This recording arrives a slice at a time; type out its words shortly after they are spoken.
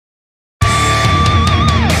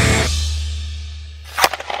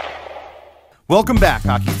Welcome back,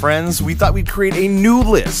 hockey friends. We thought we'd create a new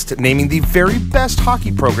list naming the very best hockey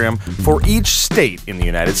program for each state in the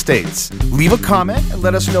United States. Leave a comment and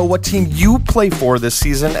let us know what team you play for this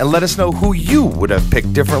season, and let us know who you would have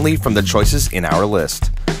picked differently from the choices in our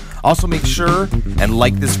list. Also, make sure and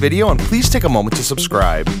like this video, and please take a moment to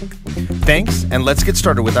subscribe. Thanks, and let's get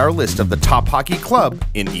started with our list of the top hockey club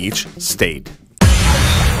in each state.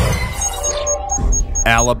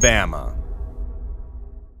 Alabama.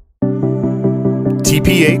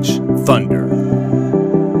 TPH Thunder.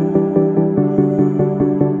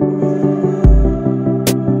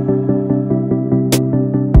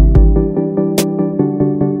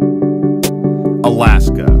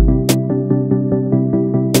 Alaska.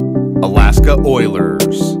 Alaska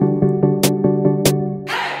Oilers.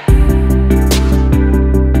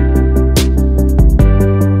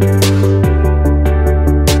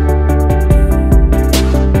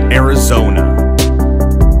 Arizona.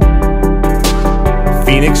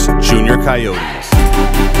 Phoenix Jr Coyotes.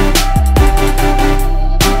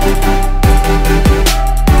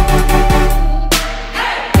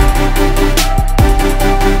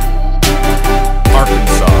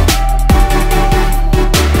 Arkansas.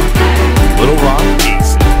 Little Rock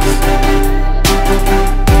Aces.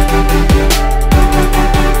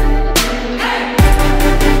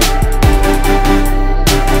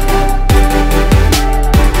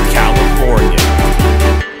 California.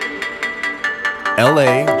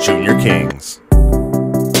 LA Junior Kings.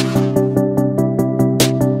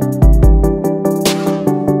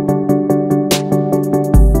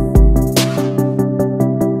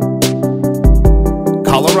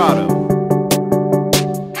 Colorado.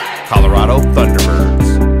 Colorado Thunderbirds.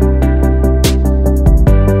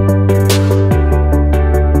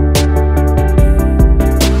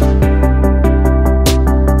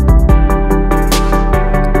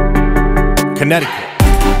 Connecticut.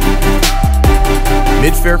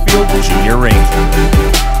 Mid-Fairfield Jr Rangers.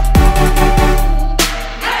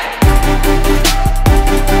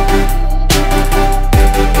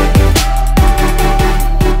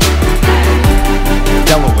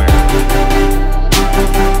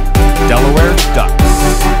 Delaware Ducks.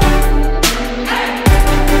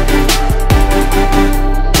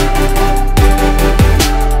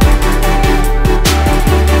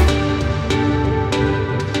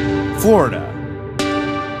 Florida.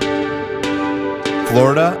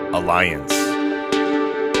 Florida Alliance.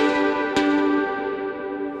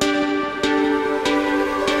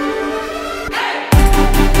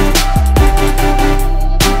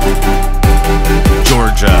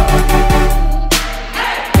 Georgia.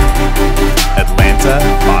 Atlanta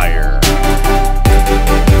Fire.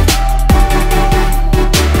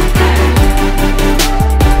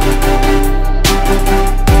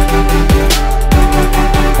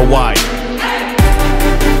 Hawaii.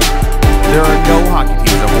 There are no hockey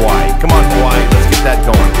teams in Hawaii. Come on, Hawaii, let's get that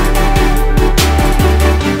going.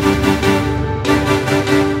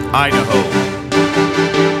 Idaho.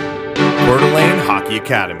 Coeur d'Alene Hockey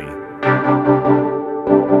Academy.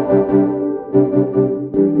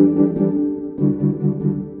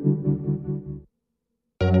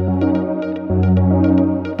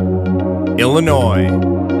 Illinois.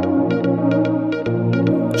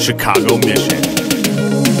 Chicago Mission.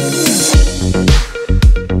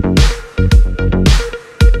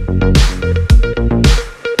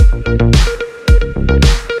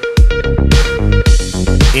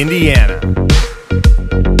 Indiana.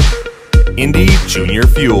 Indy Jr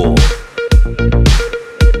Fuel.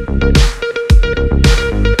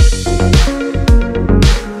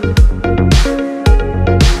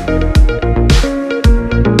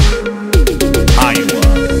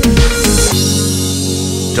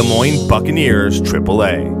 Moines Buccaneers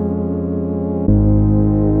AAA.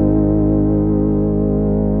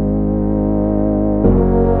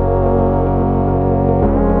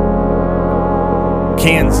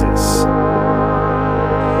 Kansas.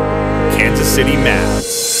 Kansas City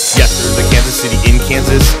Mavs. Yes, there's a Kansas City in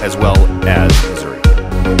Kansas as well as Missouri.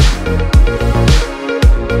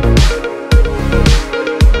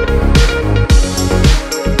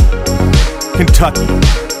 Kentucky.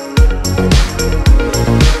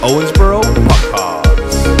 Owensboro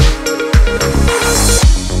Puckhogs.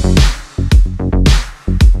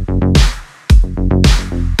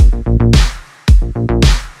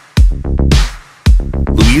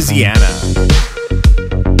 Louisiana.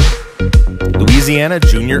 Louisiana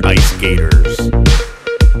Jr Ice Gators.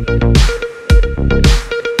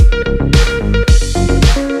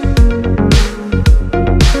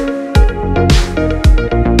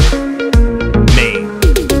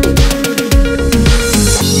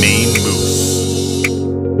 Maine Moose.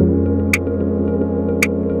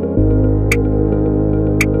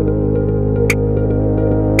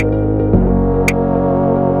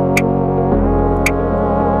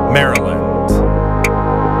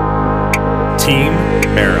 Team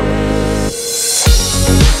Maryland.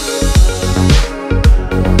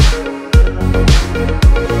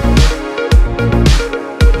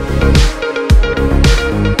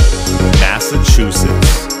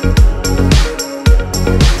 Massachusetts.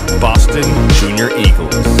 Boston Junior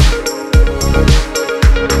Eagles.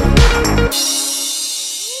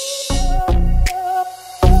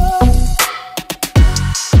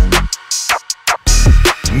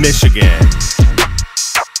 Michigan.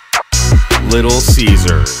 Little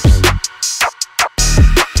Caesars.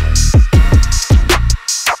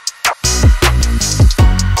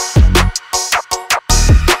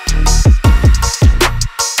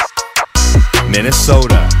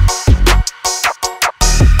 Minnesota.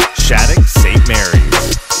 Shattuck St.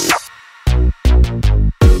 Mary's.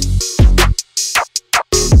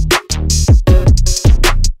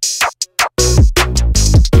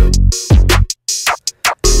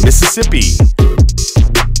 Mississippi.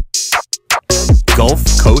 Gulf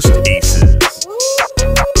Coast Aces.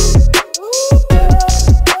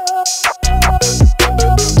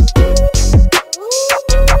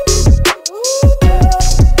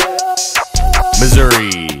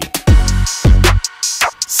 Missouri.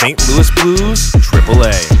 St. Louis Blues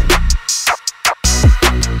AAA.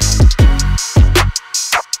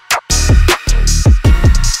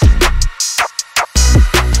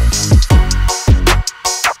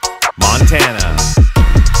 Montana.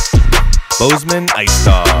 Bozeman Ice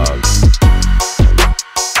Dogs.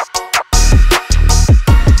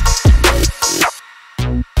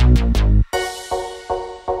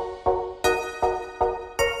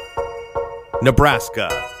 Nebraska.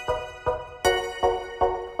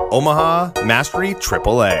 Omaha Mastery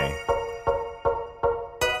AAA.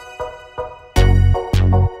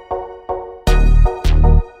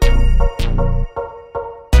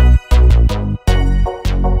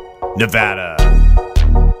 Nevada.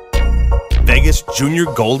 Vegas Junior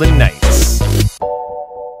Golden Knights.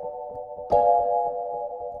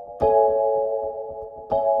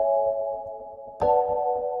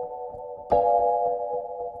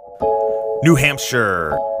 New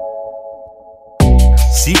Hampshire.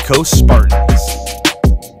 Seacoast Spartans.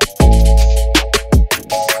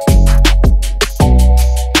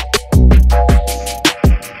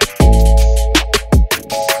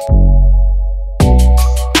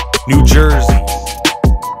 New Jersey.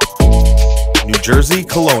 New Jersey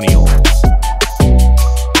Colonials.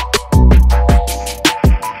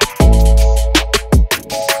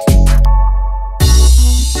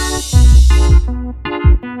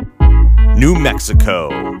 New Mexico.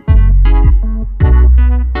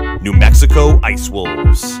 New Mexico Ice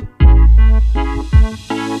Wolves.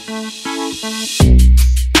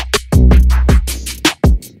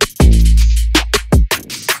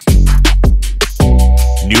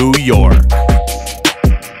 New York.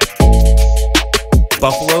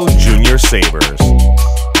 Buffalo Junior Sabres.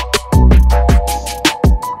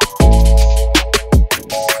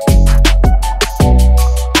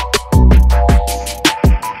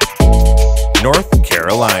 North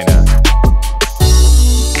Carolina.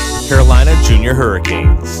 Carolina Junior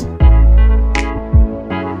Hurricanes.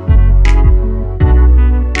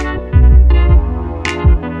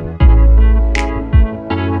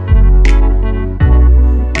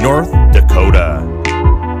 North Dakota.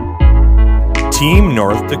 Team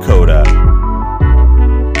North Dakota.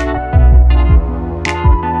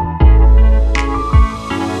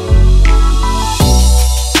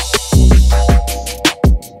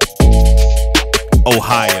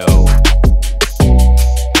 Ohio.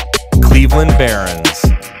 Cleveland Barons.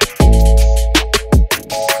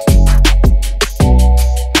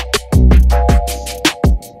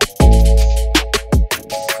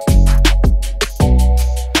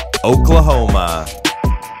 Oklahoma.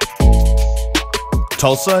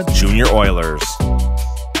 Tulsa Junior Oilers.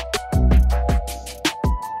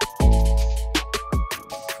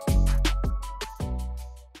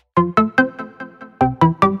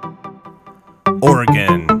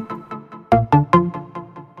 Oregon.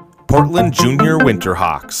 Portland Junior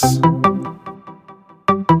Winterhawks.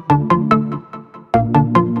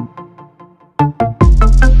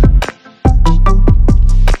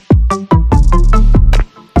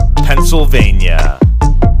 Pennsylvania.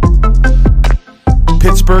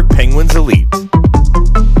 Pittsburgh Penguins Elite.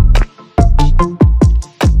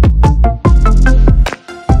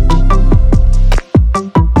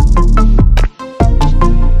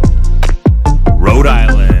 Rhode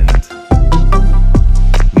Island.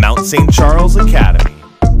 Mount St. Charles Academy.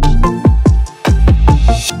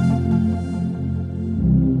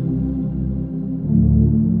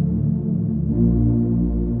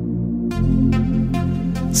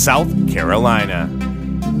 South Carolina.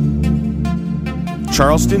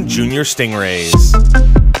 Charleston Jr. Stingrays.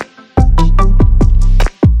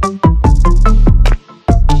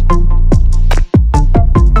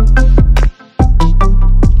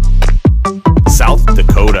 South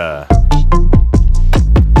Dakota,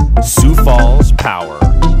 Sioux Falls Power.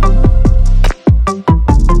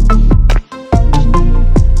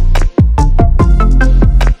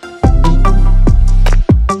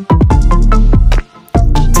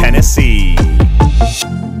 Tennessee,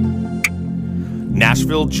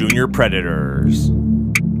 Nashville Jr. Predators.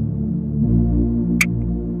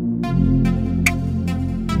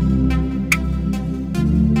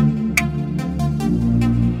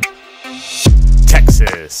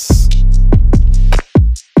 Texas,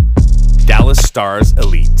 Dallas Stars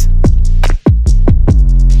Elite.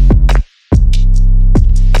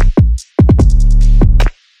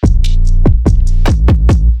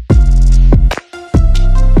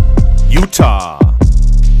 Utah,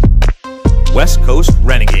 West Coast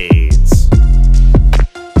Renegades.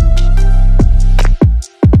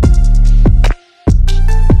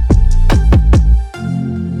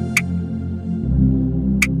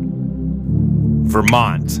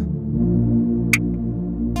 Vermont,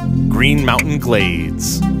 Green Mountain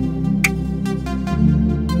Glades.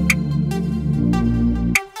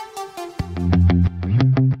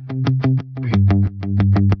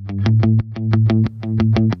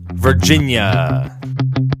 Virginia,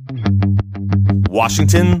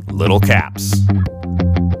 Washington Little Caps.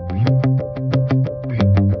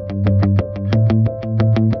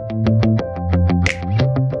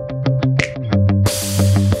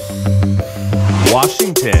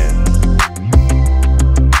 Washington,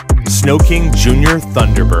 Snow King Jr.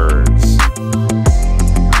 Thunderbirds.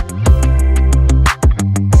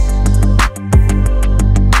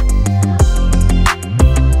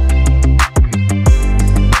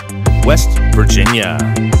 West Virginia,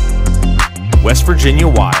 West Virginia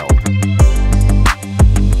Wild.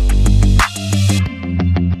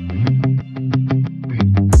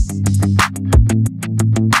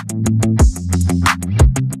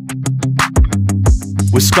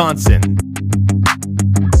 Wisconsin,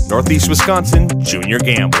 Northeast Wisconsin Junior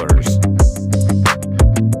Gamblers.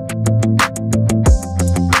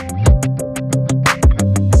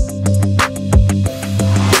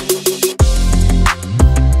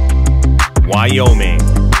 Wyoming,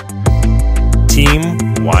 Team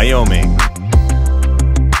Wyoming.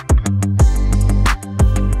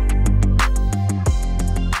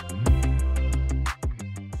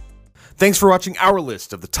 Thanks for watching our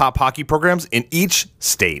list of the top hockey programs in each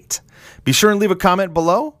state. Be sure and leave a comment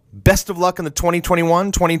below. Best of luck in the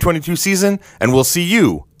 2021-2022 season, and we'll see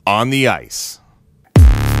you on the ice.